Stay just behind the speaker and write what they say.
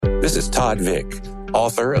This is Todd Vick,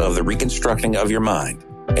 author of The Reconstructing of Your Mind,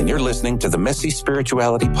 and you're listening to the Messy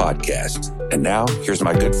Spirituality Podcast. And now, here's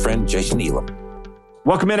my good friend, Jason Elam.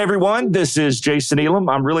 Welcome in, everyone. This is Jason Elam.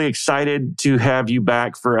 I'm really excited to have you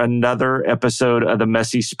back for another episode of the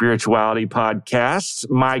Messy Spirituality Podcast.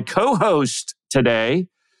 My co-host today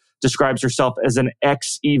describes herself as an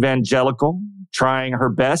ex-evangelical, trying her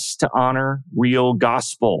best to honor real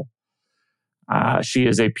gospel. She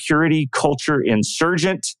is a purity culture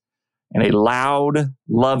insurgent and a loud,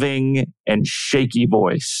 loving, and shaky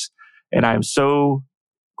voice. And I'm so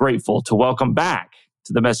grateful to welcome back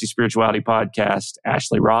to the Messy Spirituality Podcast,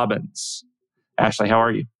 Ashley Robbins. Ashley, how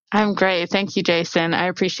are you? I'm great. Thank you, Jason. I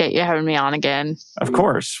appreciate you having me on again. Of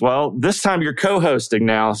course. Well, this time you're co-hosting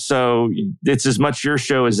now, so it's as much your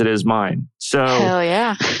show as it is mine. So, hell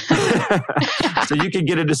yeah. So you can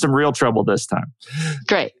get into some real trouble this time.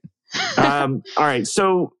 Great. All right.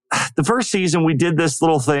 So the first season, we did this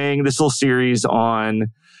little series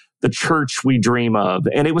on the church we dream of.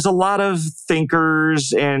 And it was a lot of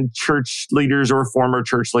thinkers and church leaders or former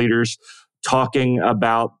church leaders talking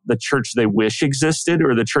about the church they wish existed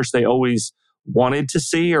or the church they always wanted to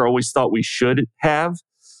see or always thought we should have.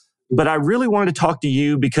 But I really wanted to talk to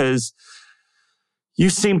you because you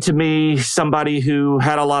seem to me somebody who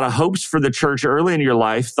had a lot of hopes for the church early in your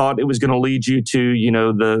life, thought it was going to lead you to,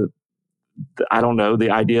 the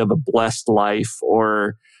idea of a blessed life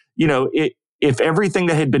or, if everything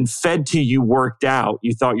that had been fed to you worked out,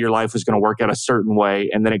 you thought your life was going to work out a certain way,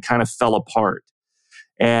 and then it kind of fell apart.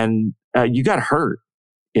 And you got hurt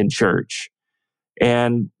in church.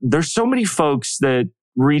 And there's so many folks that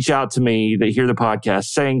reach out to me that hear the podcast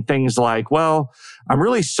saying things like, well, I'm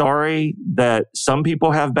really sorry that some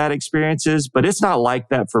people have bad experiences, but it's not like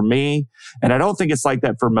that for me. And I don't think it's like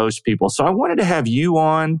that for most people. So I wanted to have you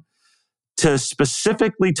on to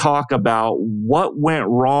specifically talk about what went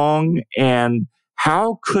wrong and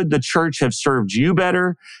how could the church have served you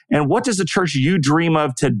better? And what does the church you dream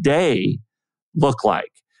of today look like?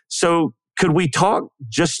 So could we talk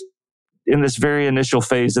just in this very initial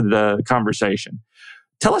phase of the conversation?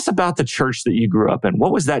 Tell us about the church that you grew up in.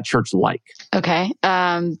 What was that church like? Okay.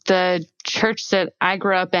 The church that I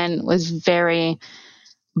grew up in was very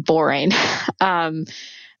boring.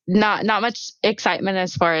 Not much excitement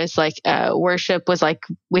as far as worship was like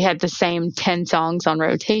we had the same 10 songs on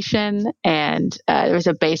rotation, and there was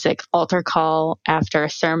a basic altar call after a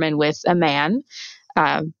sermon with a man.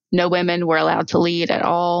 No women were allowed to lead at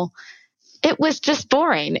all. It was just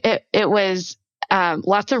boring. It was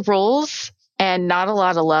lots of rules and not a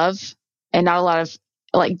lot of love and not a lot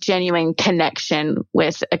of genuine connection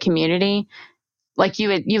with a community. Like you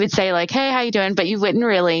would say hey, how you doing? But you wouldn't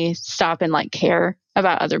really stop and care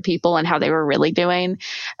about other people and how they were really doing.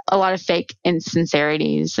 A lot of fake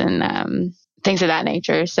insincerities and things of that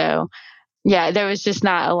nature. So yeah, there was just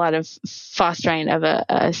not a lot of fostering of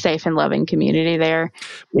a safe and loving community there.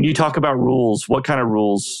 When you talk about rules, what kind of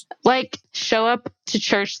rules? Show up to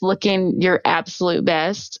church looking your absolute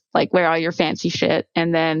best, wear all your fancy shit.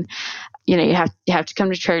 And then, you have to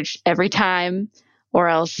come to church every time or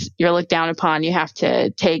else you're looked down upon. You have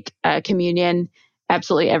to take communion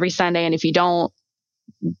absolutely every Sunday. And if you don't,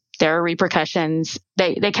 there are repercussions.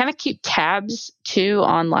 They kind of keep tabs too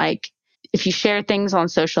on if you share things on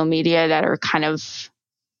social media that are kind of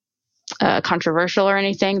controversial or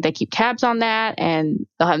anything, they keep tabs on that and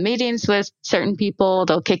they'll have meetings with certain people.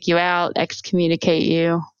 They'll kick you out, excommunicate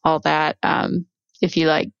you, all that. If you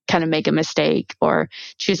kind of make a mistake or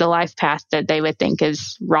choose a life path that they would think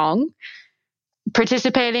is wrong.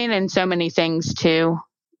 Participating in so many things too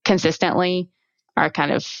consistently are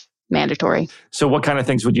kind of mandatory. So what kind of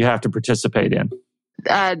things would you have to participate in?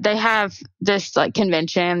 They have this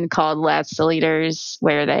convention called Let's the Leaders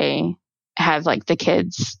where they have the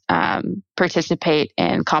kids participate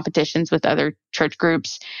in competitions with other church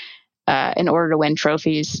groups in order to win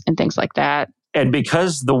trophies and things like that. And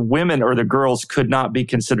because the women or the girls could not be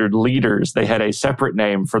considered leaders, they had a separate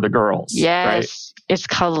name for the girls. Yes, right? It's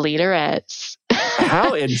called leaderettes.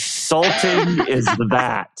 How insulting is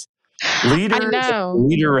that? Leaders, I know.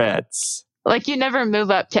 Leaderettes. You never move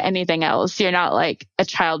up to anything else. You're not a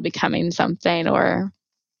child becoming something or,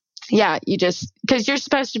 you just, because you're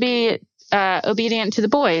supposed to be obedient to the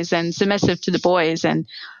boys and submissive to the boys and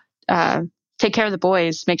take care of the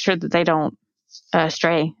boys, make sure that they don't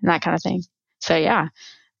stray and that kind of thing. So,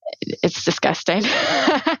 it's disgusting.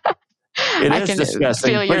 It is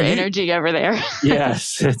disgusting. Feel your energy over there.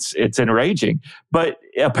 Yes, it's enraging. But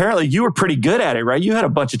apparently you were pretty good at it, right? You had a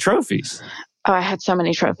bunch of trophies. Oh, I had so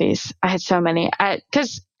many trophies. I had so many.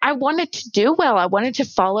 Because I wanted to do well. I wanted to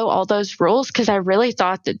follow all those rules because I really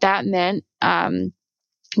thought that meant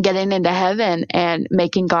getting into heaven and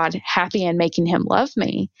making God happy and making him love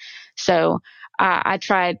me. So I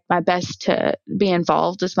tried my best to be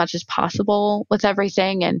involved as much as possible with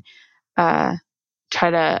everything, and try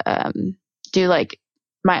to do like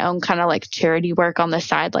my own kind of like charity work on the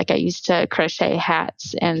side. Like I used to crochet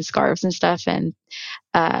hats and scarves and stuff. And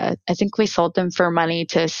I think we sold them for money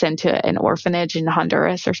to send to an orphanage in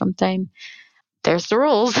Honduras or something. There's the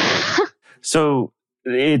rules. So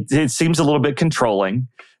it seems a little bit controlling.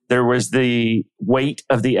 There was the weight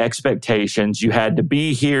of the expectations. You had to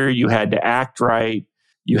be here. You had to act right.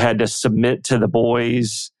 You had to submit to the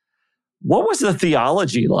boys. What was the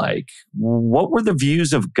theology like? What were the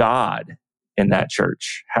views of God in that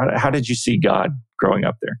church? How did you see God growing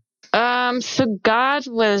up there? So God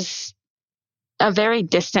was a very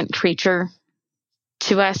distant creature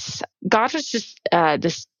to us. God was just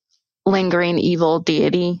this lingering evil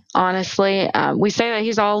deity, honestly. We say that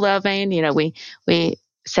he's all loving. You know, we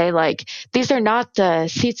say like, these are not the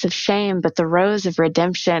seats of shame, but the rows of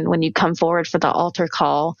redemption when you come forward for the altar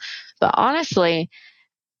call. But honestly,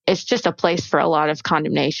 it's just a place for a lot of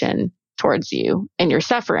condemnation towards you and your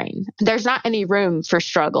suffering. There's not any room for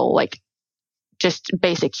struggle, like just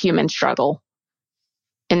basic human struggle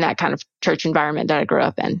in that kind of church environment that I grew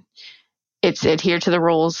up in. It's adhere to the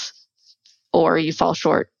rules or you fall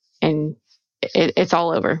short and it's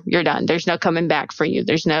all over. You're done. There's no coming back for you.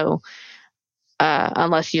 There's no,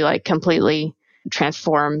 unless you like completely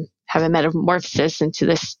transform, have a metamorphosis into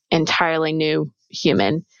this entirely new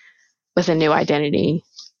human with a new identity.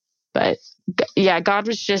 But yeah, God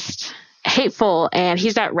was just hateful, and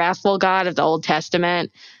he's that wrathful God of the Old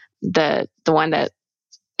Testament, the one that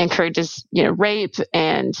encourages, rape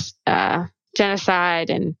and genocide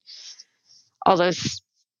and all those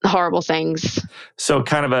horrible things. So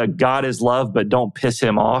kind of a God is love, but don't piss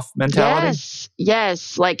him off mentality?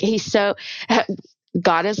 Yes. Like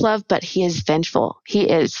God is love, but he is vengeful. He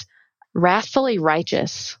is wrathfully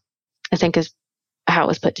righteous, I think is how it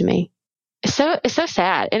was put to me. It's so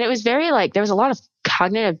sad. And it was very there was a lot of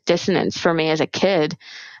cognitive dissonance for me as a kid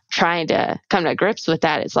trying to come to grips with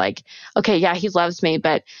that. It's like, okay, yeah, he loves me,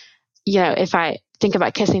 but if I think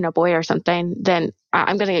about kissing a boy or something, then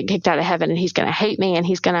I'm going to get kicked out of heaven and he's going to hate me and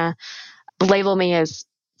he's going to label me as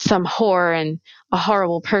some whore and a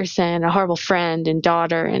horrible person, a horrible friend and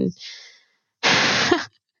daughter. And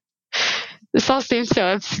this all seems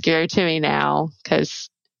so obscure to me now because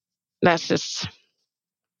that's just,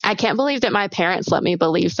 I can't believe that my parents let me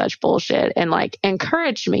believe such bullshit and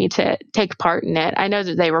encouraged me to take part in it. I know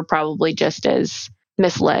that they were probably just as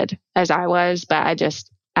misled as I was, but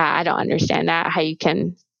I don't understand that, how you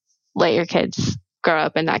can let your kids grow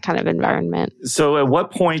up in that kind of environment. So at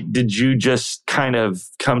what point did you just kind of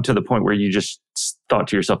come to the point where you just thought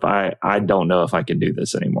to yourself, I don't know if I can do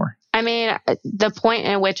this anymore? I mean, the point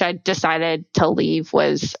in which I decided to leave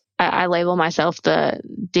was I label myself the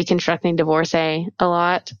deconstructing divorcee a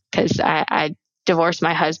lot because I divorced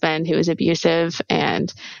my husband who was abusive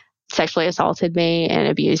and sexually assaulted me and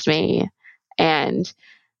abused me. And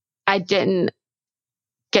I didn't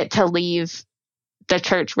get to leave the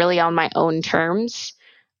church really on my own terms.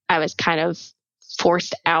 I was kind of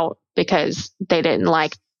forced out because they didn't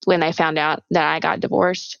like when they found out that I got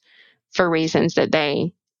divorced for reasons that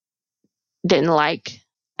they didn't like.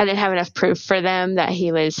 I didn't have enough proof for them that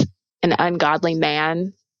he was an ungodly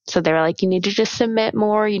man. So they were like, you need to just submit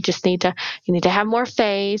more. You need to have more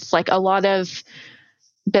faith, like a lot of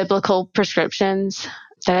biblical prescriptions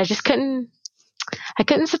that I just couldn't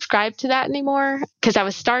subscribe to that anymore because I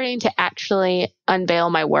was starting to actually unveil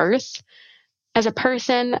my worth as a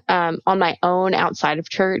person on my own outside of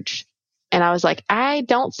church. And I was like, I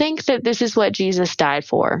don't think that this is what Jesus died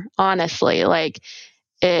for, honestly.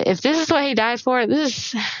 If this is what he died for, it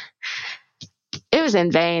was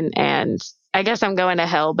in vain. And I guess I'm going to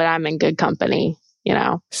hell, but I'm in good company,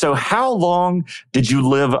 So how long did you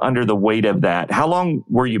live under the weight of that? How long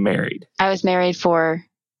were you married? I was married for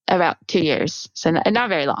about 2 years, so not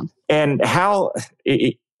very long. And how,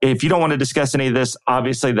 if you don't want to discuss any of this,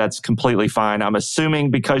 obviously that's completely fine. I'm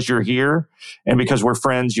assuming because you're here and because we're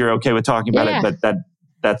friends, you're okay with talking about it, but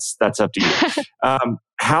that's up to you.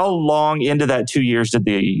 How long into that 2 years did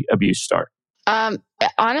the abuse start?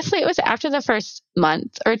 Honestly, it was after the first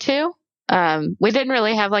month or two. We didn't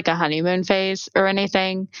really have a honeymoon phase or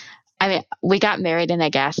anything. I mean, we got married in a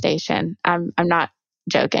gas station. I'm not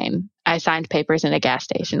joking. I signed papers in a gas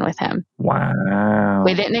station with him. Wow.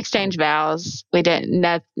 We didn't exchange vows. We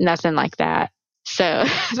didn't, nothing like that. So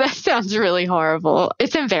that sounds really horrible.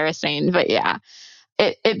 It's embarrassing, but yeah,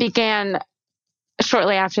 it began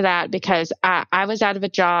shortly after that because I was out of a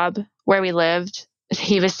job where we lived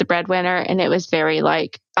he was the breadwinner, and it was very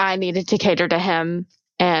like I needed to cater to him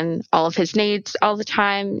and all of his needs all the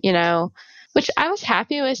time, which I was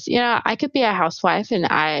happy with. I could be a housewife, and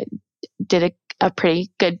I did a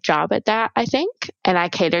pretty good job at that, I think. And I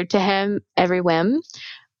catered to him every whim.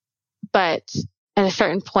 But at a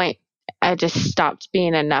certain point, I just stopped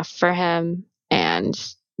being enough for him. And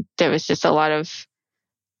there was just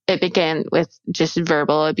it began with just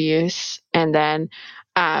verbal abuse. And then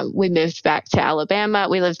we moved back to Alabama.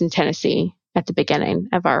 We lived in Tennessee at the beginning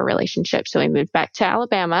of our relationship. So we moved back to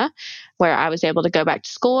Alabama, where I was able to go back to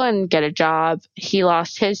school and get a job. He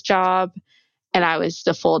lost his job, and I was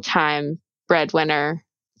the full-time breadwinner,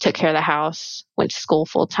 took care of the house, went to school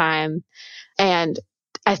full-time. And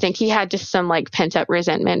I think he had just some like pent-up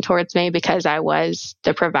resentment towards me because I was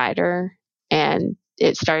the provider, and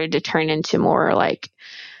it started to turn into more like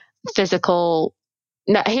physical.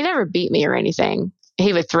 No, he never beat me or anything.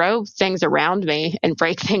 He would throw things around me and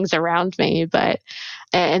break things around me.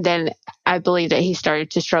 And then I believe that he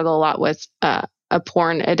started to struggle a lot with a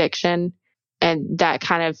porn addiction. And that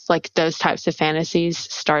kind of like those types of fantasies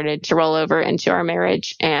started to roll over into our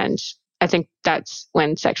marriage. And I think that's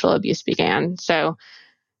when sexual abuse began. So,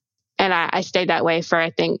 and I stayed that way for, I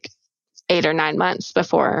think, 8 or 9 months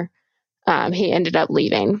before he ended up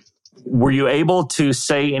leaving. Were you able to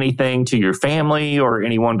say anything to your family or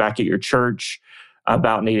anyone back at your church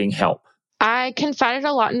about needing help? I confided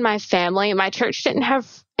a lot in my family. My church didn't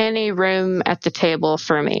have any room at the table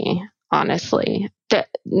for me, honestly.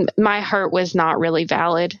 My hurt was not really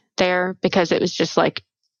valid there because it was just like,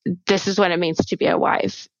 this is what it means to be a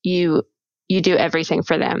wife. You do everything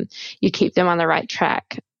for them. You keep them on the right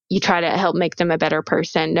track. You try to help make them a better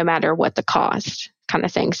person, no matter what the cost, kind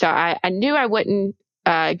of thing. So I knew I wouldn't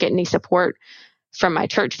get any support from my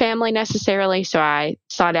church family necessarily. So I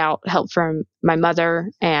sought out help from my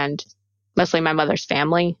mother and mostly my mother's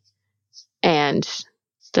family. And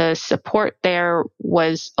the support there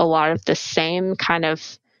was a lot of the same kind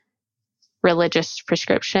of religious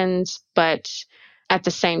prescriptions. But at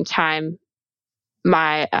the same time,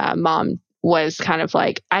 my mom was kind of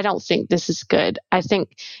like, I don't think this is good. I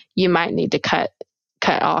think you might need to cut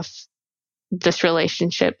off this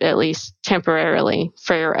relationship, at least temporarily,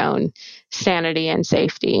 for your own sanity and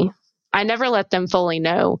safety. I never let them fully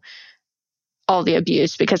know all the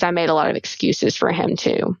abuse because I made a lot of excuses for him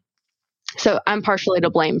too. So I'm partially to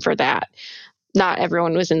blame for that. Not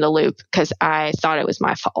everyone was in the loop because I thought it was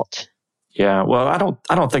my fault. Yeah, well, I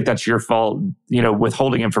don't think that's your fault.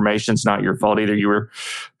 Withholding information is not your fault either. You were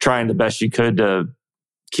trying the best you could to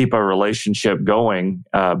keep a relationship going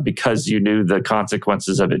because you knew the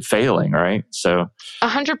consequences of it failing, right? So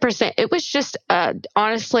 100%. It was just,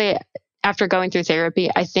 honestly, after going through therapy,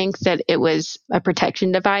 I think that it was a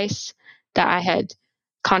protection device that I had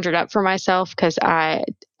conjured up for myself because I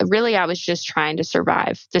was just trying to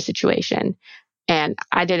survive the situation. And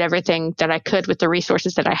I did everything that I could with the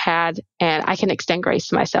resources that I had. And I can extend grace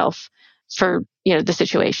to myself for, the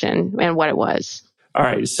situation and what it was. All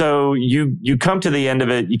right. So you come to the end of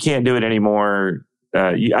it. You can't do it anymore.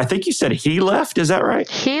 I think you said he left. Is that right?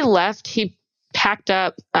 He left. He packed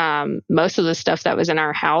up most of the stuff that was in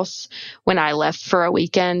our house when I left for a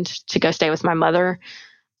weekend to go stay with my mother.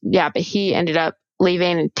 Yeah, but he ended up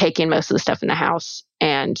leaving and taking most of the stuff in the house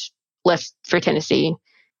and left for Tennessee.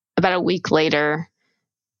 About a week later,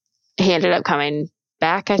 he ended up coming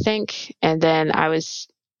back, I think. And then I was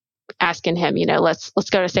asking him, let's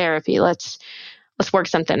go to therapy. Let's work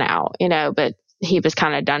something out, but he was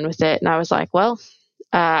kind of done with it. And I was like, well,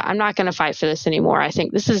 I'm not going to fight for this anymore. I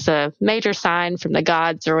think this is a major sign from the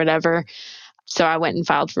gods or whatever. So I went and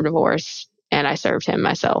filed for divorce and I served him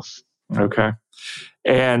myself. Okay.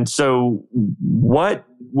 And so what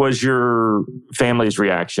was your family's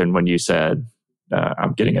reaction when you said,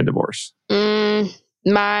 I'm getting a divorce?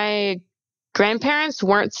 My grandparents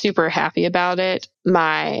weren't super happy about it.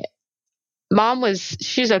 My mom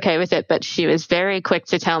she's okay with it, but she was very quick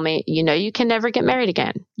to tell me, you can never get married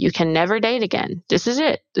again. You can never date again. This is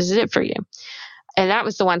it. This is it for you. And that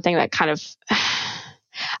was the one thing that kind of,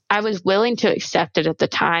 I was willing to accept it at the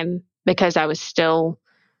time because I was still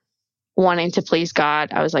wanting to please God.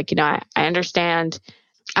 I was like, I understand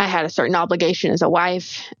I had a certain obligation as a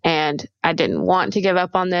wife and I didn't want to give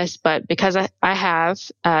up on this, but because I have,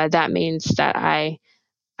 that means that I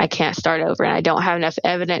can't start over and I don't have enough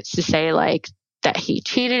evidence to say like that he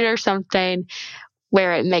cheated or something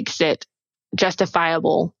where it makes it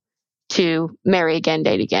justifiable to marry again,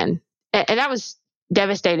 date again. And that was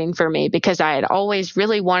devastating for me because I had always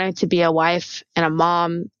really wanted to be a wife and a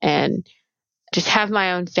mom and just have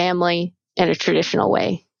my own family in a traditional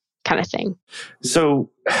way. kind of thing.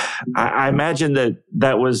 So I imagine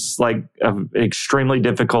that was like an extremely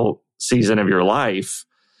difficult season of your life,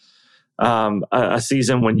 a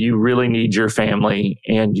season when you really need your family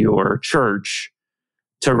and your church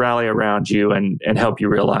to rally around you and help you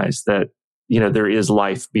realize that, there is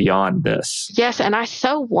life beyond this. Yes. And I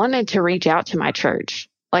so wanted to reach out to my church.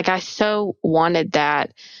 Like I so wanted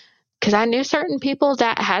that because I knew certain people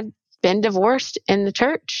that had been divorced in the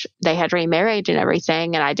church. They had remarried and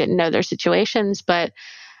everything, and I didn't know their situations, but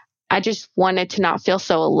I just wanted to not feel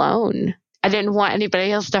so alone. I didn't want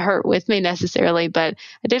anybody else to hurt with me necessarily, but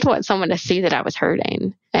I did want someone to see that I was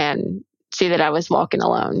hurting and see that I was walking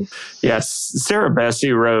alone. Yes. Sarah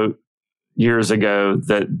Bessie wrote years ago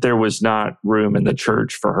that there was not room in the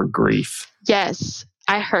church for her grief. Yes.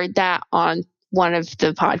 I heard that on one of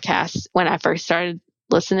the podcasts when I first started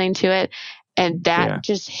listening to it. And that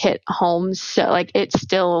just hit home. So like it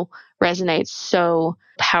still resonates so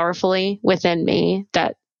powerfully within me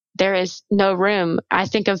that there is no room. I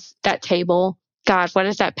think of that table. God, what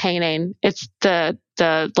is that painting? It's the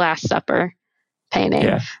Last Supper painting.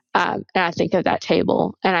 Yeah. And I think of that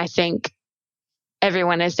table and I think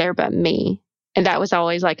everyone is there but me. And that was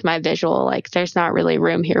always like my visual, like there's not really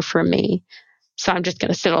room here for me. So I'm just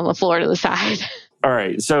going to sit on the floor to the side. All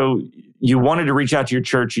right. So you wanted to reach out to your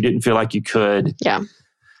church. You didn't feel like you could. Yeah.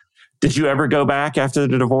 Did you ever go back after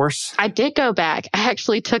the divorce? I did go back. I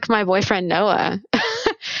actually took my boyfriend, Noah,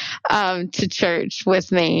 to church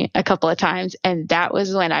with me a couple of times. And that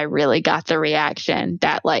was when I really got the reaction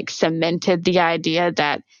that like cemented the idea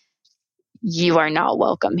that you are not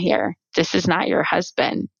welcome here. This is not your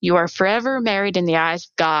husband. You are forever married in the eyes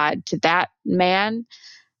of God to that man.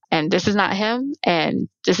 And this is not him. And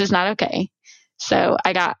this is not okay. So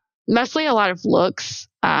I got mostly a lot of looks,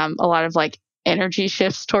 a lot of like energy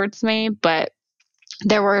shifts towards me. But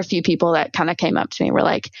there were a few people that kind of came up to me and were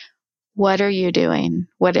like, what are you doing?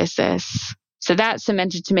 What is this? So that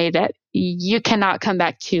cemented to me that you cannot come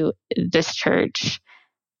back to this church.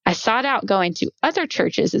 I sought out going to other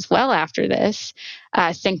churches as well after this,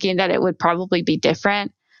 thinking that it would probably be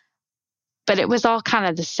different. But it was all kind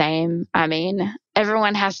of the same. I mean,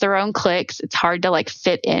 everyone has their own cliques. It's hard to like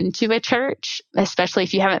fit into a church, especially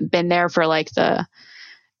if you haven't been there for like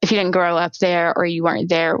if you didn't grow up there or you weren't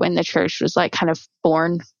there when the church was like kind of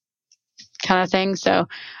born kind of thing. So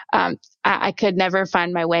I could never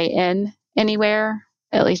find my way in anywhere,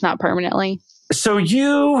 at least not permanently. So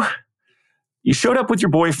you showed up with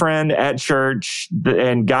your boyfriend at church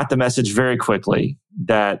and got the message very quickly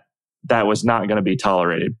that was not going to be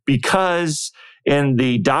tolerated, because in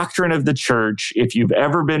the doctrine of the church, if you've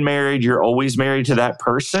ever been married, you're always married to that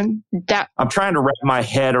person. I'm trying to wrap my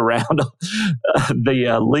head around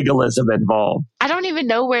the legalism involved. I don't even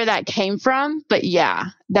know where that came from, but yeah,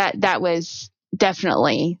 that was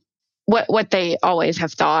definitely what they always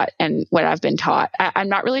have thought and what I've been taught. I'm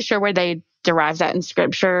not really sure where they derive that in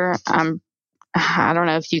scripture. I don't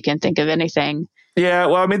know if you can think of anything. Yeah,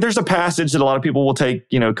 well, I mean, there's a passage that a lot of people will take,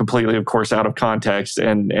 completely, of course, out of context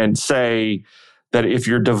and say that if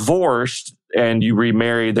you're divorced and you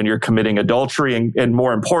remarry, then you're committing adultery and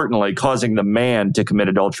more importantly, causing the man to commit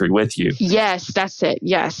adultery with you. Yes, that's it.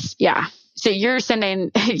 Yes. Yeah. So you're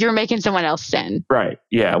making someone else sin. Right.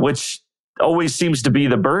 Yeah. Which always seems to be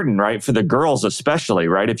the burden, right? For the girls, especially,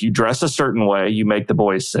 right? If you dress a certain way, you make the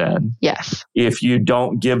boys sin. Yes. If you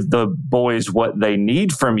don't give the boys what they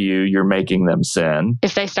need from you, you're making them sin.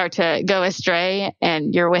 If they start to go astray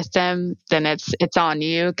and you're with them, then it's on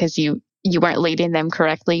you because you weren't leading them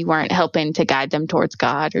correctly. You weren't helping to guide them towards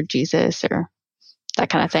God or Jesus or that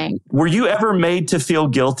kind of thing. Were you ever made to feel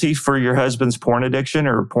guilty for your husband's porn addiction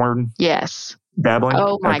or porn? Yes. Dabbling?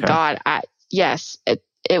 Oh my God. Yes.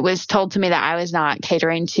 It was told to me that I was not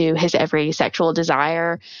catering to his every sexual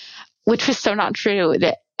desire, which was so not true.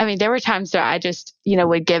 There were times that I just,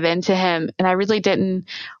 would give in to him and I really didn't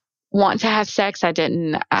want to have sex. I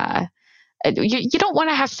didn't, you don't want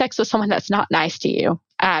to have sex with someone that's not nice to you.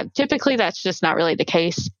 Typically that's just not really the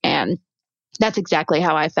case. And that's exactly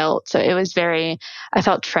how I felt. So I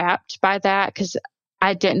felt trapped by that because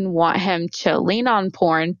I didn't want him to lean on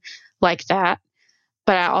porn like that.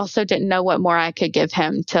 But I also didn't know what more I could give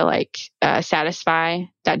him to satisfy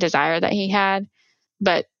that desire that he had.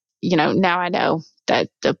 But, now I know that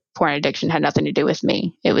the porn addiction had nothing to do with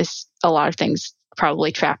me. It was a lot of things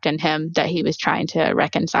probably trapped in him that he was trying to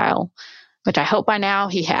reconcile, which I hope by now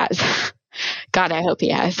he has. God, I hope he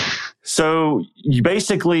has. So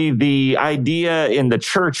basically the idea in the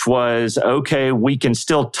church was, okay, we can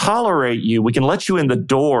still tolerate you. We can let you in the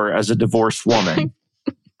door as a divorced woman.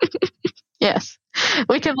 Yes.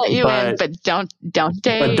 We can let you in, but don't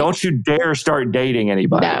date. But don't you dare start dating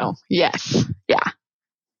anybody. No. Yes. Yeah.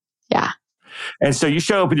 Yeah. And so you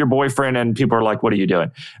show up with your boyfriend and people are like, what are you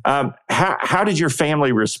doing? How did your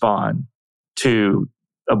family respond to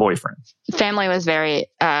a boyfriend? Family was very,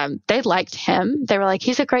 they liked him. They were like,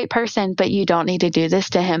 he's a great person, but you don't need to do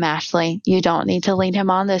this to him, Ashley. You don't need to lead him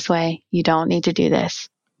on this way. You don't need to do this.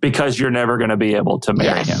 Because you're never going to be able to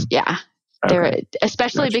marry him. Yeah. Okay. They were,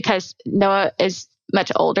 especially because Noah is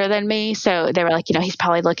much older than me. So they were like, he's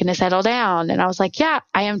probably looking to settle down. And I was like, yeah,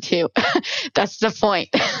 I am too. That's the point.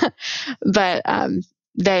 But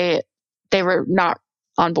they were not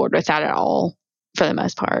on board with that at all for the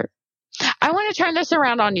most part. I want to turn this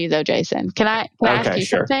around on you though, Jason. Can I ask you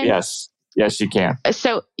something? Yes, you can.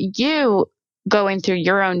 So you going through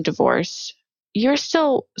your own divorce, you're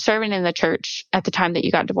still serving in the church at the time that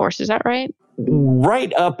you got divorced. Is that right?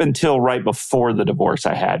 Right up until right before the divorce,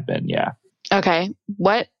 I had been. Yeah. Okay.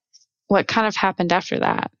 What kind of happened after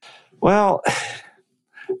that? Well,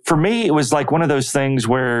 for me, it was like one of those things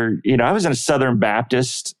where, I was in a Southern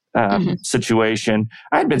Baptist situation.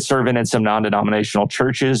 I had been serving in some non-denominational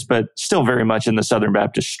churches, but still very much in the Southern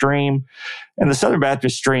Baptist stream. And the Southern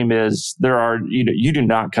Baptist stream is you do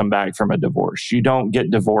not come back from a divorce. You don't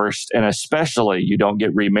get divorced, and especially you don't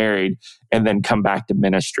get remarried and then come back to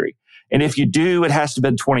ministry. And if you do, it has to have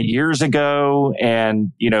been 20 years ago,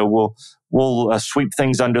 and we'll sweep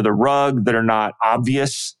things under the rug that are not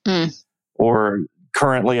obvious or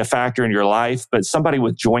currently a factor in your life. But somebody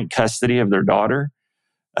with joint custody of their daughter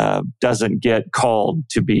doesn't get called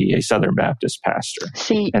to be a Southern Baptist pastor.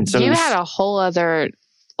 See, and so you had a whole other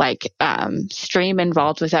stream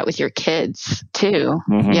involved with that with your kids too.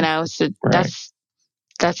 So right.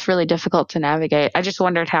 That's really difficult to navigate. I just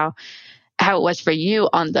wondered how it was for you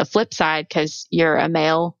on the flip side, because you're a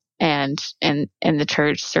male and in the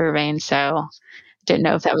church serving. So didn't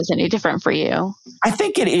know if that was any different for you. I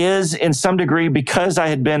think it is in some degree, because I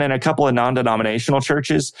had been in a couple of non-denominational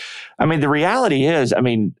churches. I mean, the reality is,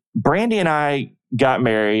 Brandy and I got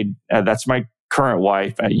married. That's my current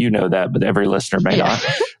wife. You know that, but every listener may not,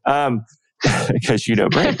 because you know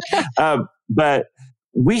Brandy. But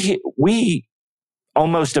we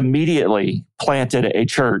almost immediately planted a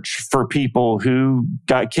church for people who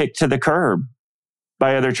got kicked to the curb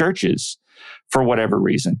by other churches for whatever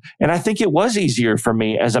reason. And I think it was easier for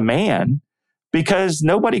me as a man, because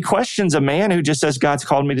nobody questions a man who just says, God's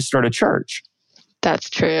called me to start a church. That's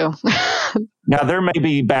true. Now, there may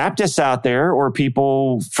be Baptists out there or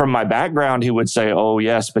people from my background who would say, oh,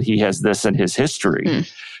 yes, but he has this in his history.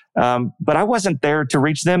 But I wasn't there to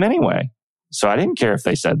reach them anyway. So I didn't care if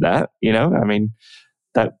they said that,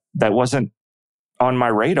 that wasn't on my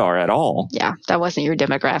radar at all. Yeah, that wasn't your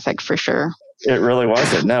demographic for sure. It really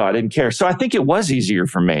wasn't. No, I didn't care. So I think it was easier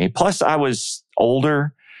for me. Plus, I was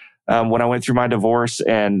older when I went through my divorce,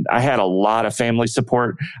 and I had a lot of family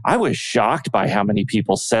support. I was shocked by how many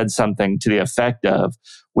people said something to the effect of,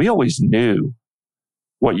 we always knew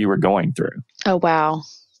what you were going through. Oh, wow.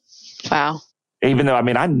 Wow. Even though,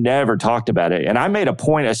 I never talked about it. And I made a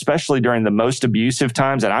point, especially during the most abusive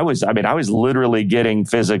times. And I was literally getting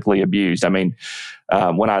physically abused. When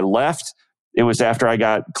I left, it was after I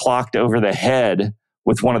got clocked over the head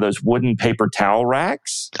with one of those wooden paper towel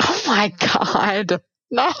racks. Oh my God.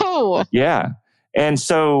 No. Yeah. And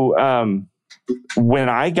so, when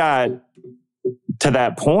I got to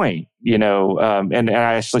that point, and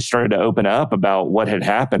I actually started to open up about what had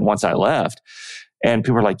happened once I left. And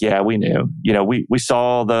people were like, yeah, we knew. We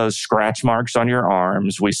saw the scratch marks on your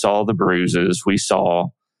arms. We saw the bruises. We saw,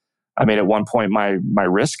 at one point, my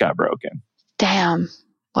wrist got broken. Damn.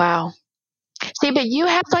 Wow. See, but you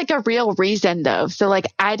have a real reason though. So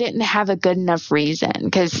I didn't have a good enough reason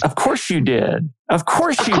because. Of course you did. Of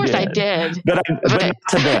course I did. But not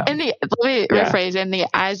to them. Let me rephrase. In the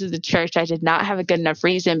eyes of the church, I did not have a good enough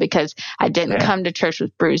reason because I didn't come to church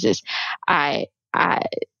with bruises.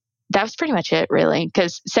 That was pretty much it, really,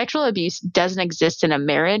 because sexual abuse doesn't exist in a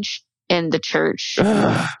marriage in the church,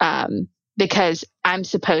 because I'm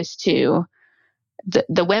supposed to,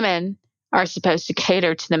 the women are supposed to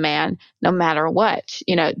cater to the man no matter what,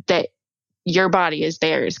 that your body is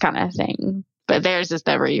theirs kind of thing, but theirs is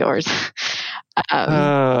never yours. So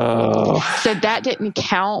that didn't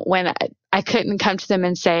count when I couldn't come to them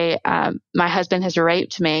and say, my husband has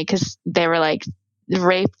raped me, because they were like,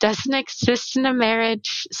 rape doesn't exist in a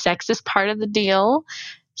marriage. Sex is part of the deal.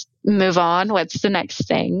 Move on. What's the next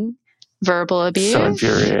thing? Verbal abuse. So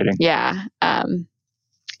infuriating. Yeah.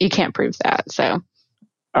 You can't prove that. So.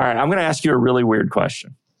 All right. I'm going to ask you a really weird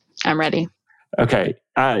question. I'm ready. Okay.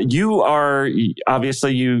 You are,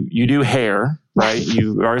 obviously you do hair. right?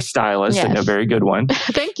 You are a stylist and a very good one.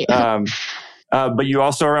 Thank you. But you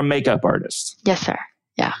also are a makeup artist. Yes, sir.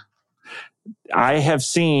 Yeah. I have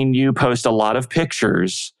seen you post a lot of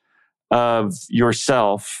pictures of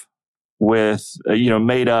yourself with,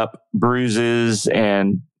 made up bruises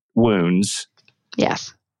and wounds.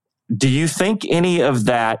 Yes. Do you think any of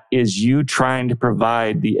that is you trying to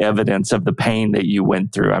provide the evidence of the pain that you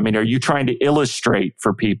went through? I mean, are you trying to illustrate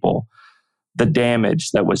for people the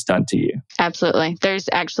damage that was done to you? Absolutely. There's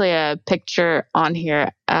actually a picture on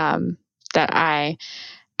here that I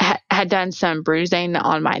had done some bruising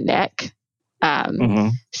on my neck,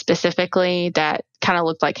 specifically that kind of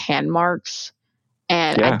looked like hand marks.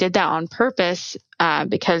 And I did that on purpose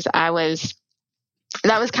because that was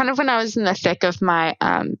kind of when I was in the thick of my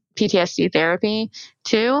PTSD therapy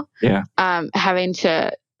too. Yeah. Having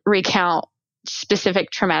to recount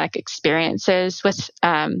specific traumatic experiences with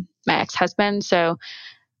my ex-husband. So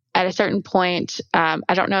at a certain point,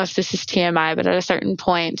 I don't know if this is TMI, but at a certain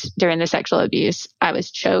point during the sexual abuse, I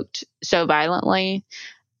was choked so violently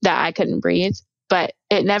that I couldn't breathe, but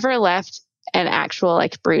it never left an actual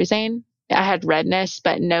bruising. I had redness,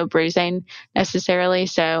 but no bruising necessarily.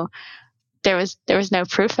 So there was no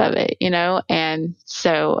proof of it, And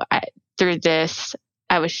so through this,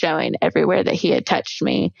 I was showing everywhere that he had touched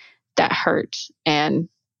me that hurt and,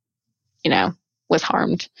 was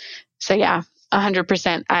harmed. So yeah,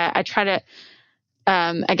 100%. I try to,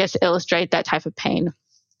 I guess, illustrate that type of pain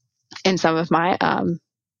in some of my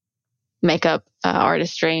makeup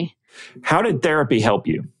artistry. How did therapy help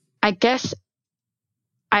you? I guess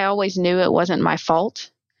I always knew it wasn't my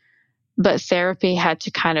fault, but therapy had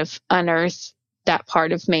to kind of unearth that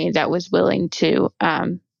part of me that was willing to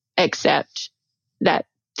accept that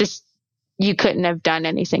you couldn't have done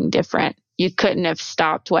anything different. You couldn't have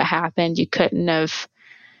stopped what happened. You couldn't have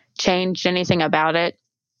changed anything about it,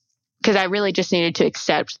 because I really just needed to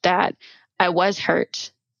accept that I was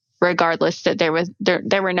hurt, regardless that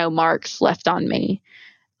there were no marks left on me,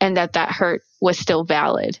 and that hurt was still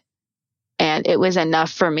valid. And it was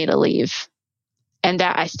enough for me to leave. And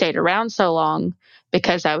that I stayed around so long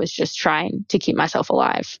because I was just trying to keep myself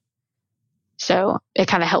alive. So it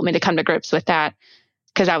kind of helped me to come to grips with that,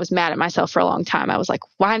 because I was mad at myself for a long time. I was like,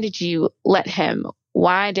 why did you let him?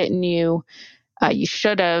 Why didn't you? You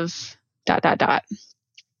should have, ...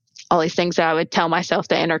 All these things that I would tell myself.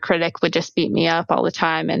 The inner critic would just beat me up all the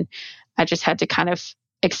time. And I just had to kind of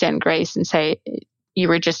extend grace and say, you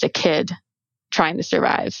were just a kid trying to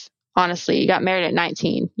survive. Honestly, you got married at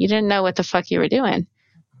 19. You didn't know what the fuck you were doing.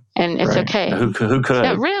 And it's okay. Who could?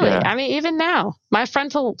 Yeah, really. Yeah. I mean, even now, my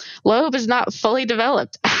frontal lobe is not fully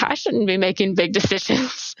developed. I shouldn't be making big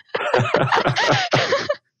decisions.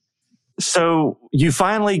 So you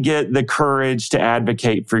finally get the courage to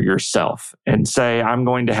advocate for yourself and say, I'm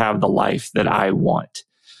going to have the life that I want.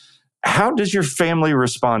 How does your family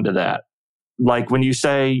respond to that? Like when you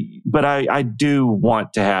say, but I do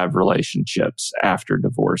want to have relationships after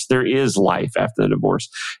divorce. There is life after the divorce.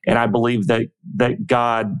 And I believe that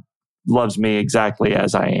God loves me exactly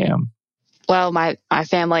as I am. Well, my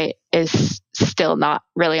family is still not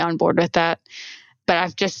really on board with that. But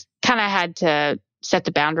I've just kind of had to set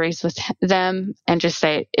the boundaries with them and just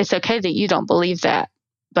say, it's okay that you don't believe that,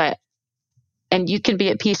 and you can be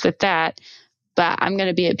at peace with that, but I'm going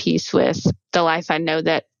to be at peace with the life I know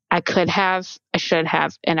that I could have, I should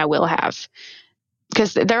have, and I will have.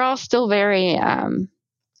 Because they're all still very, I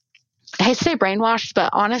hate to say brainwashed,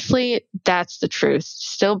 but honestly, that's the truth.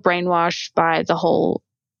 Still brainwashed by the whole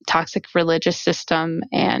toxic religious system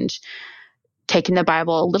and taking the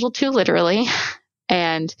Bible a little too literally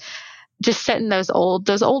and just setting those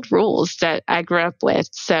old rules that I grew up with.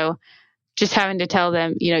 So just having to tell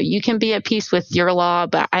them, you can be at peace with your law,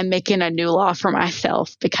 but I'm making a new law for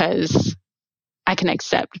myself because I can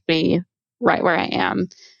accept me right where I am,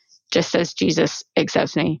 just as Jesus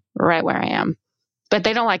accepts me right where I am. But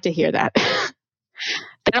they don't like to hear that.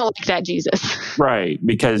 They don't like that Jesus. Right,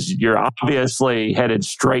 because you're obviously headed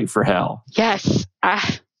straight for hell. Yes,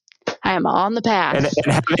 I am on the path.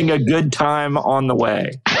 And having a good time on the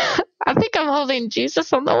way. I think I'm holding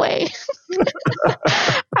Jesus on the way.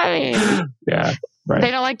 I mean, yeah, right. They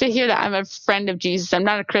don't like to hear that I'm a friend of Jesus. I'm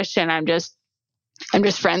not a Christian. I'm just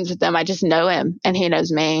friends with them. I just know him and he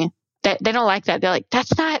knows me. They don't like that. They're like,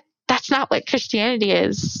 that's not what Christianity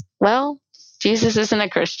is. Well, Jesus isn't a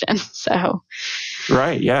Christian. So.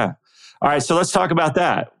 Right. Yeah. All right. So let's talk about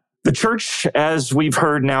that. The church, as we've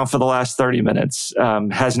heard now for the last 30 minutes,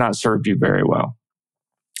 has not served you very well.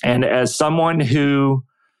 And as someone who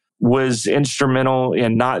was instrumental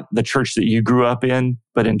in not the church that you grew up in,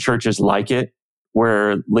 but in churches like it,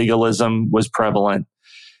 where legalism was prevalent,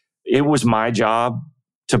 it was my job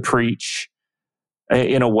to preach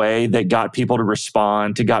in a way that got people to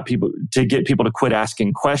respond, to get people to quit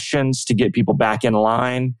asking questions, to get people back in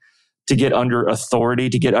line, to get under authority,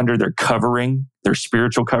 to get under their covering, their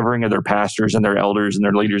spiritual covering of their pastors and their elders and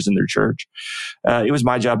their leaders in their church. It was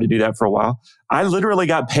my job to do that for a while. I literally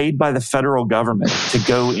got paid by the federal government to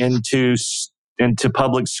go into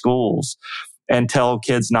public schools and tell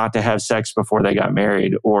kids not to have sex before they got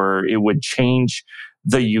married, or it would change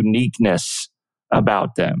the uniqueness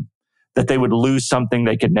about them, that they would lose something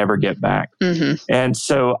they could never get back. Mm-hmm. And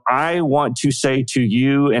so I want to say to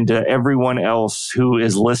you and to everyone else who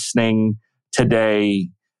is listening today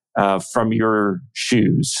from your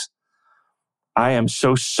shoes, I am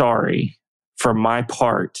so sorry for my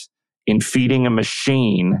part in feeding a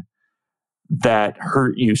machine that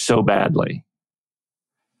hurt you so badly.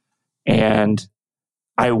 And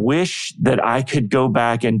I wish that I could go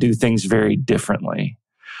back and do things very differently.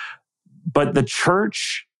 But the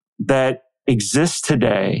church that exists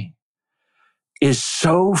today is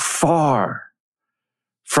so far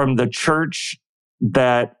from the church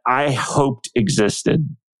that I hoped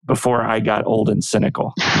existed before I got old and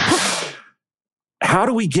cynical. How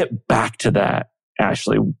do we get back to that,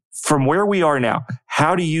 Ashley? From where we are now,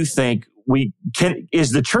 how do you think we can?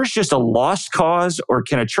 Is the church just a lost cause, or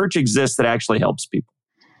can a church exist that actually helps people?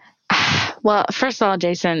 Well, first of all,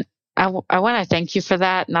 Jason, I want to thank you for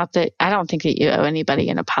that. Not that I don't think that you owe anybody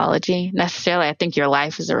an apology necessarily. I think your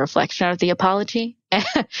life is a reflection of the apology.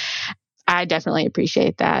 I definitely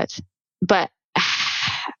appreciate that. But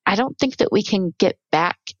I don't think that we can get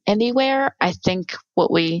back anywhere. I think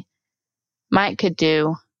what we could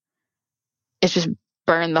do is just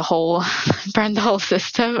burn the whole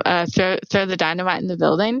system, throw the dynamite in the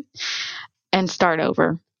building and start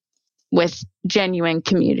over with genuine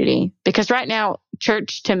community. Because right now,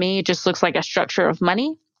 church to me just looks like a structure of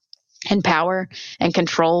money and power and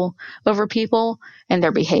control over people and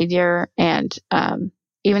their behavior and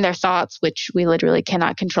even their thoughts, which we literally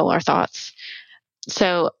cannot control our thoughts.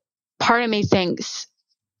 So part of me thinks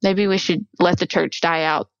maybe we should let the church die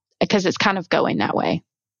out, because it's kind of going that way,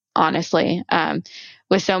 honestly.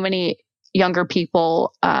 With so many younger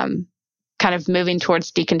people kind of moving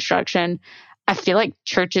towards deconstruction, I feel like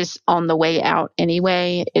church is on the way out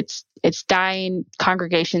anyway. It's dying.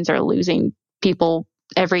 Congregations are losing people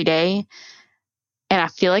every day. And I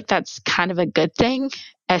feel like that's kind of a good thing,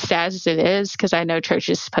 as sad as it is, because I know church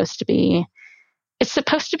is supposed to be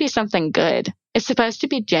something good. It's supposed to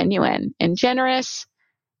be genuine and generous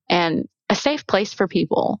and a safe place for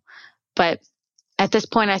people. But at this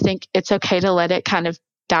point, I think it's okay to let it kind of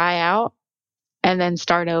die out and then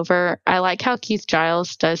start over. I like how Keith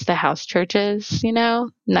Giles does the house churches, and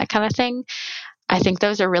that kind of thing. I think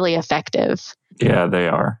those are really effective. Yeah, they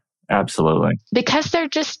are. Absolutely. Because they're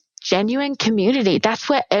just genuine community. That's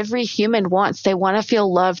what every human wants. They want to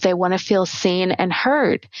feel loved. They want to feel seen and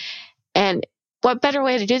heard. And what better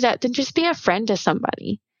way to do that than just be a friend to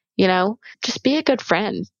somebody, Just be a good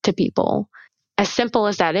friend to people. As simple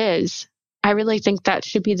as that is, I really think that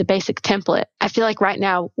should be the basic template. I feel like right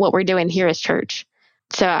now what we're doing here is church.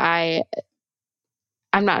 So I'm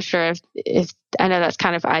not sure if I know that's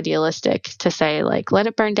kind of idealistic to say, like, let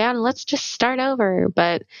it burn down and let's just start over.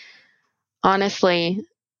 But honestly,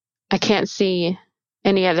 I can't see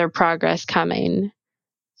any other progress coming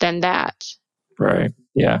than that. Right.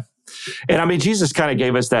 Yeah. And I mean, Jesus kind of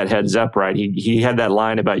gave us that heads up, right? He had that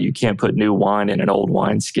line about you can't put new wine in an old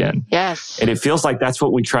wineskin. Yes. And it feels like that's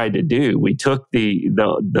what we tried to do. We took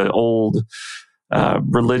the old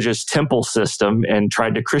religious temple system and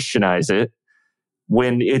tried to Christianize it,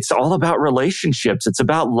 when it's all about relationships. It's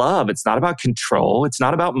about love. It's not about control. It's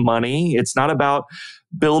not about money. It's not about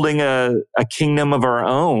building a kingdom of our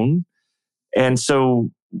own. And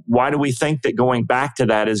so why do we think that going back to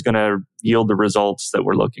that is going to yield the results that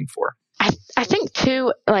we're looking for? I think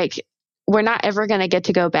too, like, we're not ever going to get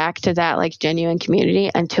to go back to that, like, genuine community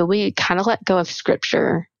until we kind of let go of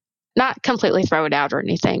scripture, not completely throw it out or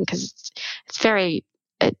anything, because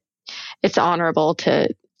it's honorable to,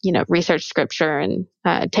 research scripture and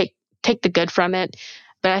take the good from it.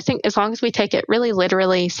 But I think as long as we take it really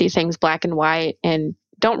literally, see things black and white, and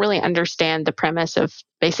don't really understand the premise of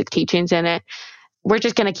basic teachings in it, we're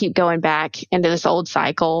just going to keep going back into this old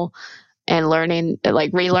cycle and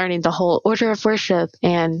relearning the whole order of worship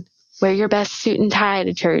and wear your best suit and tie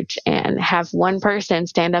to church and have one person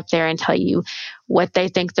stand up there and tell you what they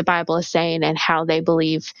think the Bible is saying and how they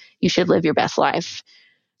believe you should live your best life.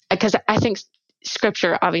 Because I think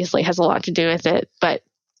scripture obviously has a lot to do with it, but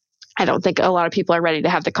I don't think a lot of people are ready to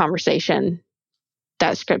have the conversation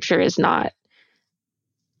that scripture is not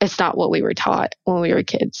it's not what we were taught when we were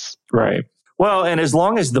kids. Right. Well, and as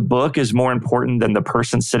long as the book is more important than the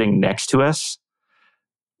person sitting next to us,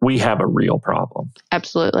 we have a real problem.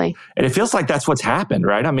 Absolutely. And it feels like that's what's happened,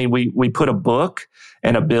 right? I mean, we put a book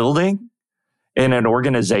and a building and an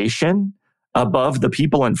organization above the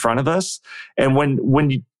people in front of us. And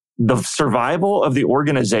when the survival of the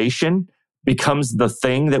organization becomes the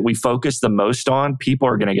thing that we focus the most on, people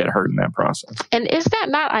are going to get hurt in that process. And is that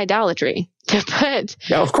not idolatry to put?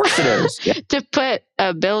 Yeah, of course it is. Yeah. To put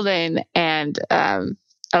a building and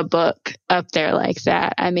a book up there like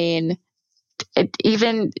that. I mean,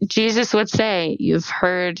 even Jesus would say, "You've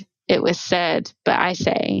heard it was said, but I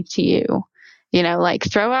say to you," like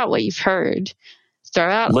throw out what you've heard. Throw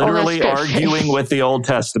out literally arguing with the Old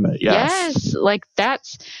Testament. Yes, like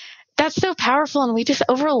that's so powerful, and we just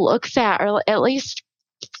overlook that. Or at least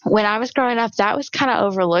when I was growing up, that was kind of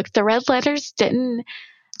overlooked. The red letters didn't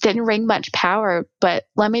ring much power, but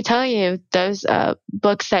let me tell you, those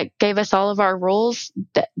books that gave us all of our rules,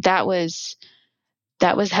 that was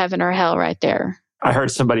heaven or hell right there. I heard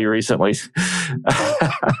somebody recently.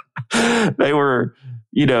 They were,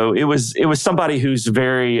 it was somebody who's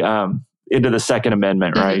very into the Second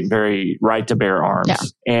Amendment, right? Mm-hmm. Very right to bear arms. Yeah.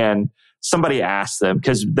 And somebody asked them,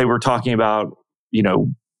 because they were talking about,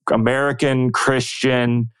 American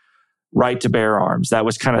Christian right to bear arms. That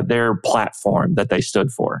was kind of their platform that they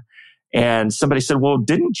stood for. And somebody said, well,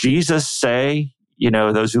 didn't Jesus say,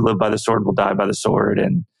 those who live by the sword will die by the sword,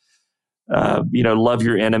 and love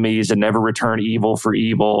your enemies and never return evil for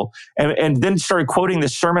evil. And then started quoting the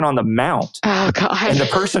Sermon on the Mount. Oh, God. And the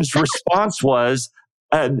person's response was,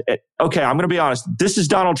 okay, I'm going to be honest. This is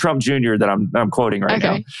Donald Trump Jr. that I'm quoting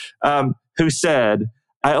right now, who said,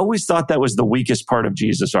 I always thought that was the weakest part of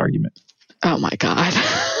Jesus' argument. Oh, my God.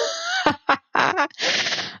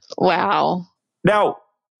 Wow. Now,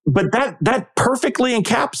 but that perfectly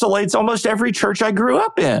encapsulates almost every church I grew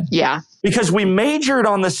up in. Yeah. Because we majored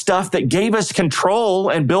on the stuff that gave us control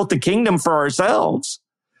and built the kingdom for ourselves.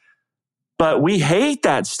 But we hate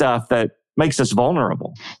that stuff that makes us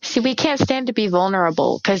vulnerable. See, we can't stand to be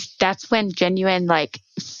vulnerable, because that's when genuine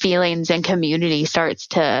feelings and community starts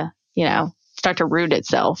to root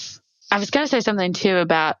itself. I was going to say something too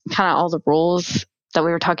about kind of all the rules that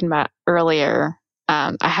we were talking about earlier.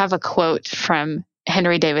 I have a quote from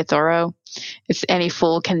Henry David Thoreau. It's any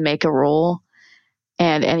fool can make a rule,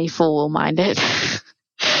 and any fool will mind it.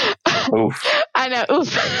 Oof. I know.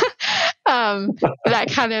 Oof. That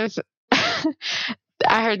kind of,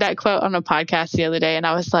 I heard that quote on a podcast the other day, and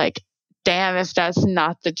I was like, damn, if that's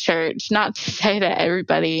not the church. Not to say that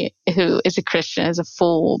everybody who is a Christian is a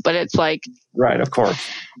fool, but it's like, right, of course.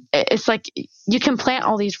 It's like you can plant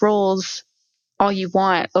all these rules all you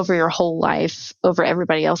want over your whole life, over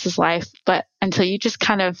everybody else's life. But until you just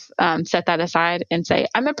kind of set that aside and say,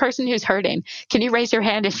 I'm a person who's hurting. Can you raise your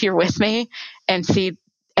hand if you're with me? And see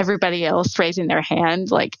everybody else raising their hand.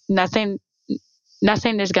 Like nothing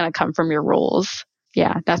is going to come from your rules.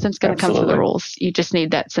 Yeah, nothing's going to come from the rules. You just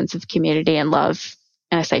need that sense of community and love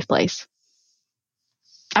and a safe place.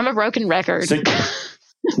 I'm a broken record.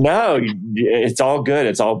 No, it's all good.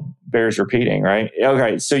 It's all bears repeating, right?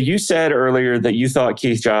 Okay, so you said earlier that you thought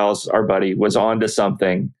Keith Giles, our buddy, was onto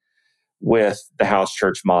something with the house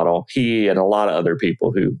church model. He and a lot of other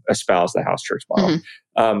people who espouse the house church model.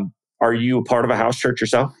 Mm-hmm. Are you a part of a house church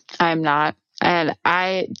yourself? I'm not. And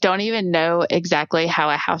I don't even know exactly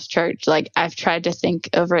how a house church, I've tried to think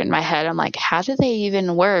over it in my head. I'm like, how do they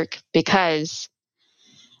even work? Because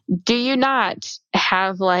do you not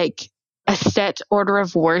have a set order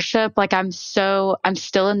of worship? I'm still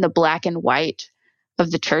in the black and white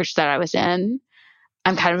of the church that I was in.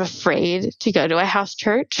 I'm kind of afraid to go to a house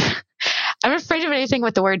church. I'm afraid of anything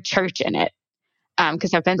with the word church in it.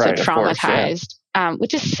 Because I've been so traumatized,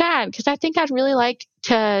 which is sad, because I think I'd really like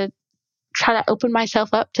to try to open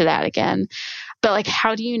myself up to that again. But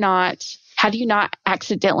how do you not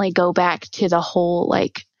accidentally go back to the whole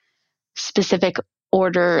specific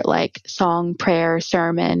order, song, prayer,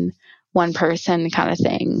 sermon, one person kind of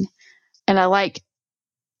thing? And I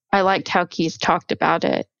liked how Keith talked about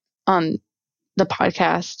it on the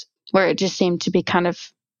podcast, where it just seemed to be kind of,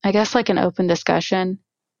 I guess, an open discussion.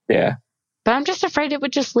 Yeah. But I'm just afraid it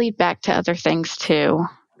would just lead back to other things too.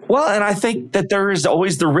 Well, and I think that there is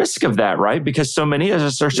always the risk of that, right? Because so many of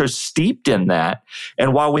us are so steeped in that.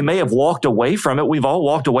 And while we may have walked away from it, we've all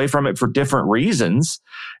walked away from it for different reasons.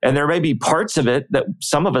 And there may be parts of it that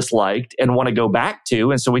some of us liked and want to go back to.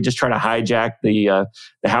 And so we just try to hijack the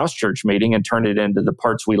house church meeting and turn it into the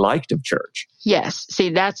parts we liked of church. Yes. See,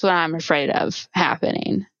 that's what I'm afraid of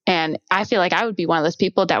happening. And I feel like I would be one of those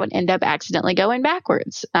people that would end up accidentally going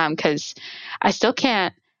backwards, because I still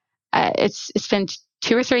can't it's been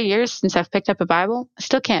 2 or 3 years since I've picked up a Bible. I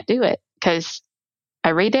still can't do it because I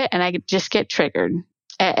read it and I just get triggered.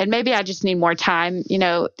 And maybe I just need more time.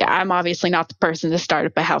 I'm obviously not the person to start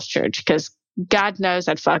up a house church because God knows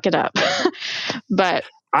I'd fuck it up. But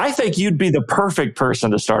I think you'd be the perfect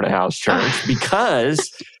person to start a house church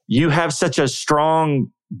because you have such a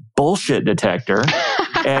strong bullshit detector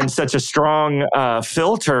and such a strong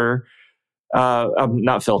filter, a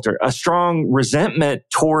strong resentment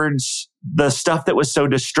towards the stuff that was so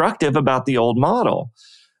destructive about the old model.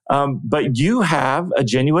 But you have a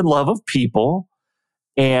genuine love of people.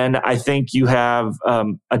 And I think you have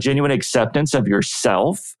a genuine acceptance of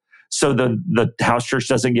yourself. So the house church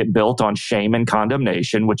doesn't get built on shame and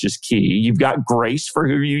condemnation, which is key. You've got grace for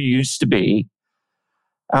who you used to be.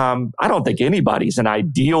 I don't think anybody's an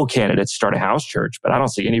ideal candidate to start a house church, but I don't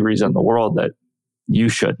see any reason in the world that you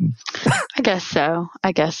shouldn't. I guess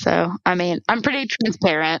so. I mean, I'm pretty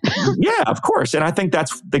transparent. Yeah, of course. And I think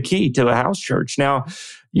that's the key to a house church. Now,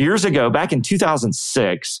 years ago, back in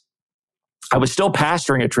 2006, I was still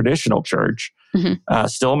pastoring a traditional church,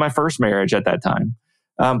 still in my first marriage at that time.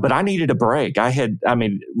 But I needed a break.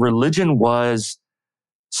 Religion was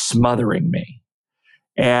smothering me.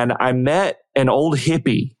 And I met an old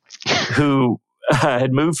hippie who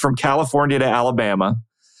had moved from California to Alabama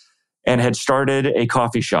and had started a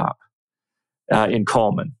coffee shop in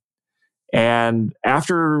Coleman. And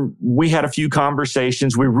after we had a few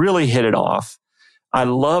conversations, we really hit it off. I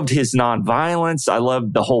loved his nonviolence. I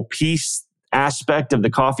loved the whole peace aspect of the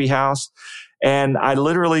coffee house. And I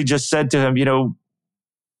literally just said to him,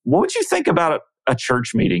 what would you think about a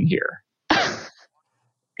church meeting here?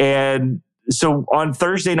 And so on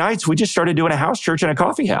Thursday nights, we just started doing a house church in a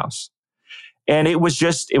coffee house. And it was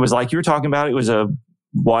like you were talking about, it was a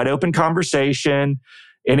wide open conversation.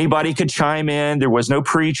 Anybody could chime in. There was no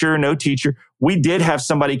preacher, no teacher. We did have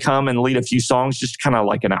somebody come and lead a few songs, just kind of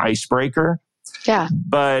like an icebreaker. Yeah.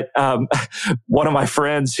 But one of my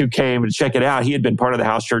friends who came to check it out, he had been part of the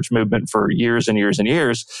house church movement for years and years and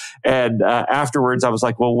years. And afterwards, I was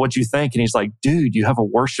like, well, what'd you think? And he's like, dude, you have a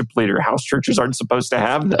worship leader. House churches aren't supposed to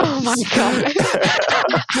have those. Oh, my God.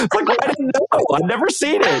 It's like, well, I didn't know. I'd never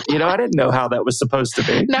seen it. I didn't know how that was supposed to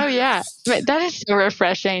be. No, yeah. But that is so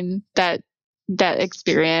refreshing, that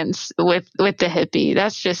experience with the hippie.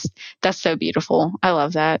 That's so beautiful. I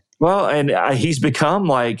love that. Well, and he's become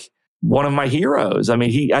like one of my heroes.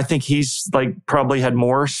 I think he's like probably had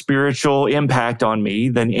more spiritual impact on me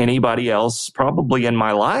than anybody else probably in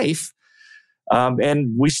my life.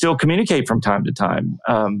 And we still communicate from time to time.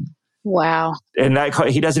 Wow. And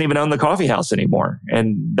he doesn't even own the coffee house anymore.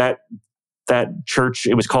 And that church,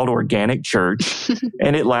 it was called Organic Church,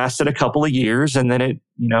 and it lasted a couple of years, and then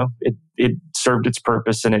it served its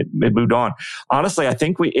purpose and it moved on. Honestly, I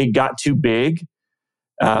think it got too big.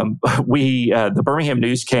 The Birmingham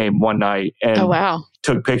News came one night and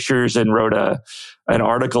took pictures and wrote an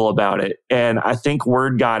article about it. And I think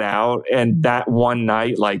word got out, and that one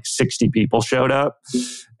night, like 60 people showed up,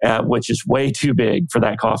 which is way too big for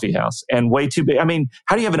that coffee house and way too big.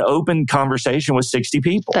 How do you have an open conversation with 60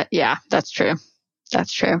 people? That's true.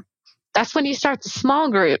 That's when you start the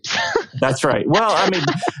small groups. That's right. Well,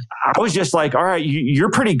 I was just like, all right,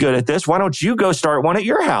 you're pretty good at this. Why don't you go start one at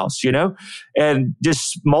your house, and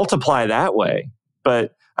just multiply that way.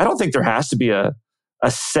 But I don't think there has to be a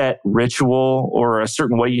set ritual or a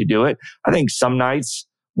certain way you do it. I think some nights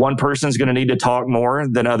one person's going to need to talk more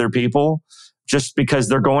than other people just because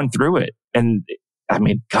they're going through it. And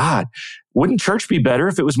God, wouldn't church be better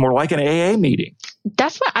if it was more like an AA meeting?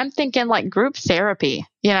 That's what I'm thinking, like group therapy,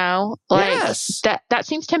 Yes. That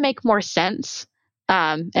seems to make more sense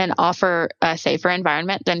and offer a safer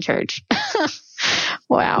environment than church.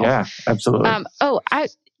 Wow. Yeah, absolutely.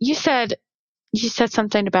 You said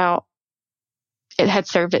something about it had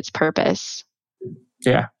served its purpose.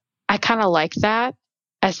 Yeah. I kind of like that,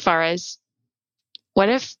 as far as what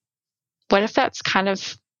if that's kind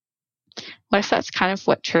of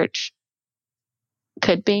what church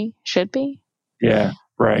could be, should be? Yeah,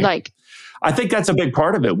 right. Like, I think that's a big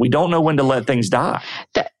part of it. We don't know when to let things die.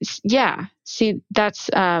 See, that's,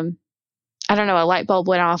 I don't know, a light bulb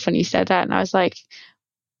went off when you said that. And I was like,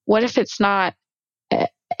 what if it's not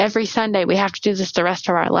every Sunday we have to do this the rest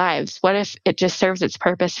of our lives? What if it just serves its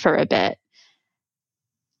purpose for a bit?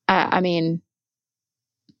 I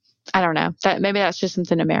don't know. Maybe that's just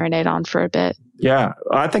something to marinate on for a bit. Yeah,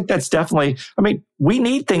 I think that's definitely, we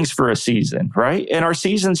need things for a season, right? And our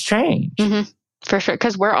seasons change. Mm-hmm. For sure,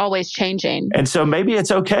 because we're always changing. And so maybe it's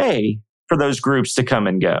okay for those groups to come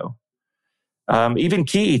and go. Even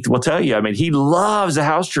Keith will tell you, he loves the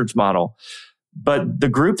house church model, But the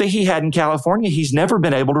group that he had in California, he's never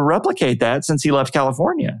been able to replicate that since he left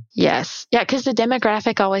California. Yes. Yeah, because the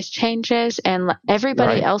demographic always changes and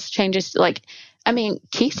everybody else changes.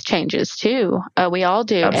 Keith changes too. We all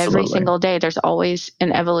do. Absolutely. Every single day. There's always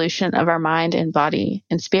an evolution of our mind and body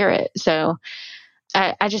and spirit. So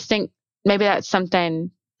I just think maybe that's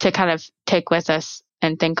something to kind of take with us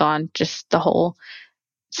and think on, just the whole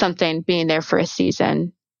something being there for a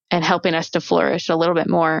season and helping us to flourish a little bit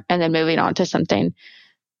more, and then moving on to something,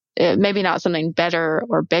 maybe not something better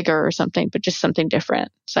or bigger or something, but just something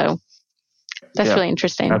different. So that's really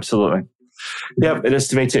interesting. Absolutely. Yep, it is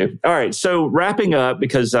to me too. All right. So wrapping up,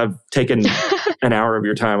 because I've taken an hour of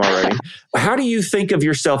your time already. How do you think of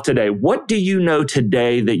yourself today? What do you know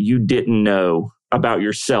today that you didn't know about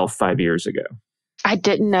yourself 5 years ago? I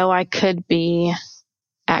didn't know I could be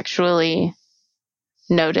actually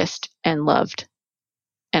noticed and loved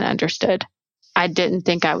and understood. I didn't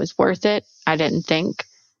think I was worth it. I didn't think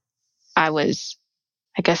I was,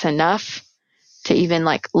 enough to even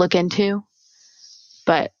look into.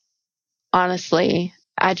 But honestly,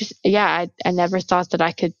 I never thought that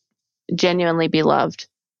I could genuinely be loved.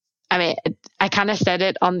 I mean, I kind of said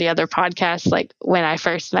it on the other podcast, when I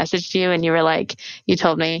first messaged you and you were you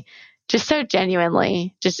told me just so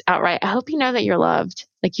genuinely, just outright, I hope you know that you're loved.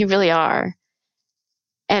 You really are.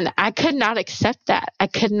 And I could not accept that.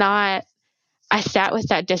 I sat with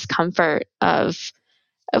that discomfort of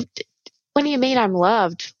what do you mean I'm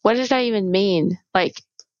loved? What does that even mean?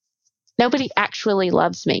 Nobody actually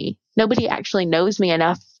loves me. Nobody actually knows me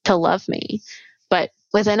enough to love me. But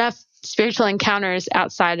with enough spiritual encounters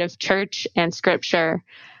outside of church and scripture,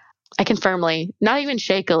 I can firmly, not even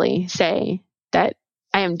shakily, say that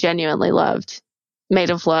I am genuinely loved, made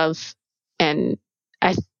of love. And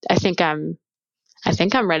I think I'm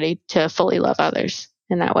ready to fully love others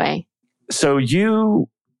in that way. So you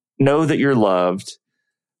know that you're loved.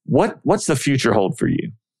 What's the future hold for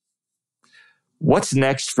you? What's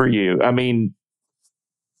next for you? I mean,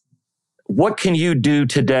 what can you do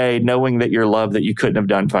today knowing that you're loved that you couldn't have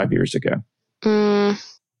done 5 years ago? I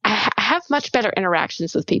have much better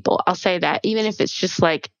interactions with people. I'll say that, even if it's just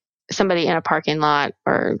somebody in a parking lot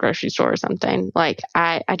or a grocery store or something.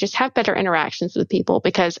 I just have better interactions with people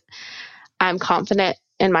because I'm confident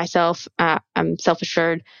in myself. I'm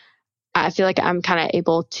self-assured. I feel like I'm kind of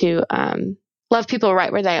able to love people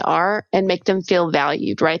right where they are and make them feel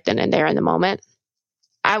valued right then and there in the moment.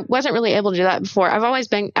 I wasn't really able to do that before. I've always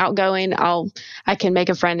been outgoing. I can make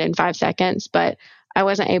a friend in 5 seconds, but I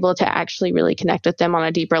wasn't able to actually really connect with them on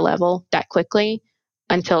a deeper level that quickly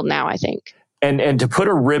until now, I think. And to put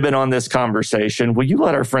a ribbon on this conversation, will you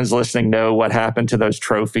let our friends listening know what happened to those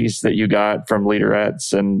trophies that you got from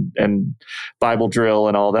leaderettes and Bible drill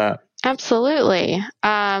and all that? Absolutely.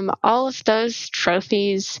 All of those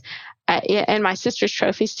trophies, and my sister's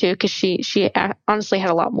trophies too, because she honestly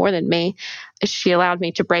had a lot more than me. She allowed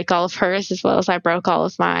me to break all of hers as well as I broke all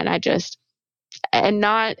of mine. And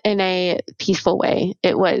not in a peaceful way.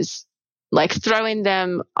 It was throwing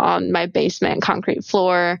them on my basement concrete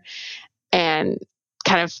floor and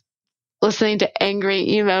kind of listening to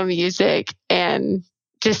angry emo music and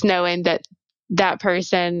just knowing that that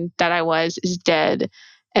person that I was is dead,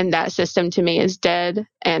 and that system to me is dead,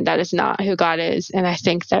 and that is not who God is. And I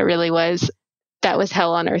think that was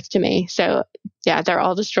hell on earth to me. So yeah, they're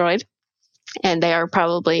all destroyed, and they are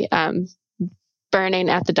probably burning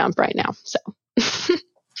at the dump right now. So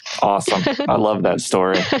awesome. I love that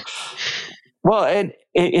story. Well, and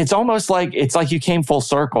it's almost like you came full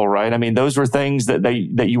circle, right? I mean, those were things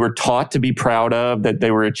that you were taught to be proud of, that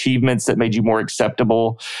they were achievements that made you more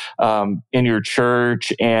acceptable in your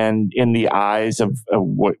church and in the eyes of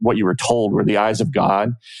what you were told were the eyes of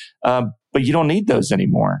God. But you don't need those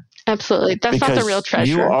anymore. Absolutely. That's not the real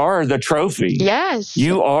treasure. You are the trophy. Yes.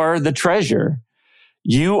 You are the treasure.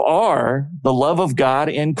 You are the love of God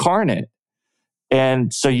incarnate.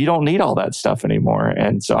 And so you don't need all that stuff anymore.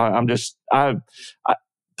 And so I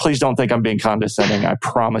please don't think I'm being condescending. I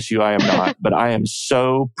promise you I am not. But I am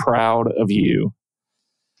so proud of you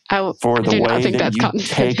for the way that you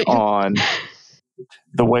take on,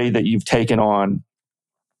 the way that you've taken on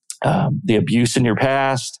the abuse in your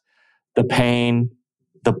past, the pain,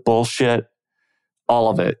 the bullshit, all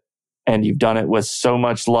of it. And you've done it with so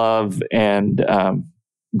much love and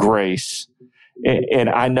grace. And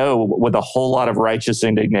I know with a whole lot of righteous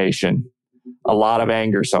indignation, a lot of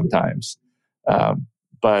anger sometimes.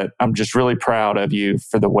 But I'm just really proud of you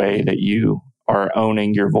for the way that you are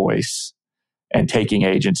owning your voice and taking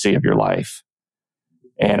agency of your life.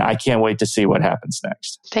 And I can't wait to see what happens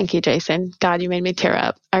next. Thank you, Jason. God, you made me tear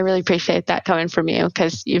up. I really appreciate that coming from you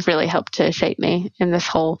because you've really helped to shape me in this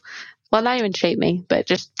whole well, not even shape me, but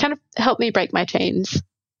just kind of help me break my chains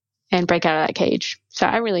and break out of that cage. So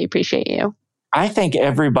I really appreciate you. I think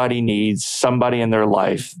everybody needs somebody in their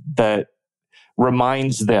life that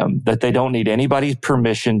reminds them that they don't need anybody's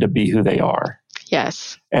permission to be who they are.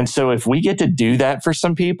 Yes. And so if we get to do that for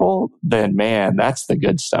some people, then man, that's the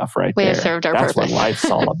good stuff right there. We have served our purpose. That's what life's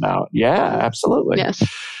all about. Yeah, absolutely. Yes.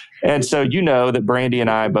 And so, you know that Brandy and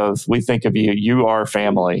I both, we think of you, you are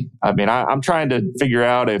family. I mean, I'm trying to figure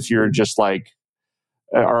out if you're just like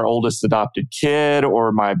our oldest adopted kid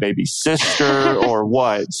or my baby sister or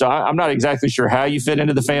what. So I'm not exactly sure how you fit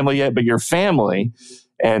into the family yet, but you're family.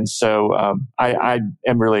 And so I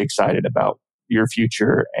am really excited about your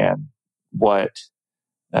future and what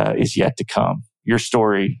is yet to come. Your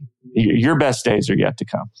story, your best days are yet to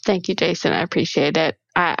come. Thank you, Jason. I appreciate it.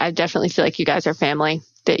 I definitely feel like you guys are family.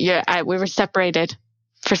 That we were separated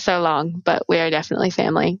for so long, but we are definitely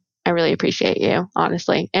family. I really appreciate you,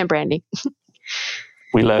 honestly, and Brandy.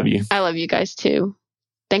 We love you. I love you guys too.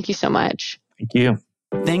 Thank you so much. Thank you.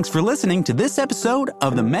 Thanks for listening to this episode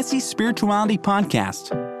of the Messy Spirituality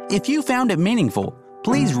Podcast. If you found it meaningful,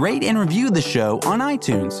 please rate and review the show on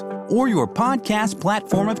iTunes or your podcast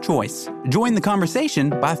platform of choice. Join the conversation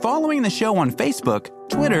by following the show on Facebook,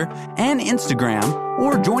 Twitter, and Instagram,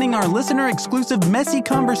 or joining our listener-exclusive Messy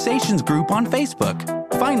Conversations group on Facebook.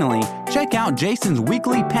 Finally, check out Jason's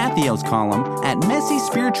weekly Pathos column at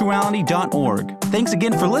messyspirituality.org. Thanks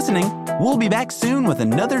again for listening. We'll be back soon with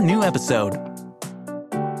another new episode.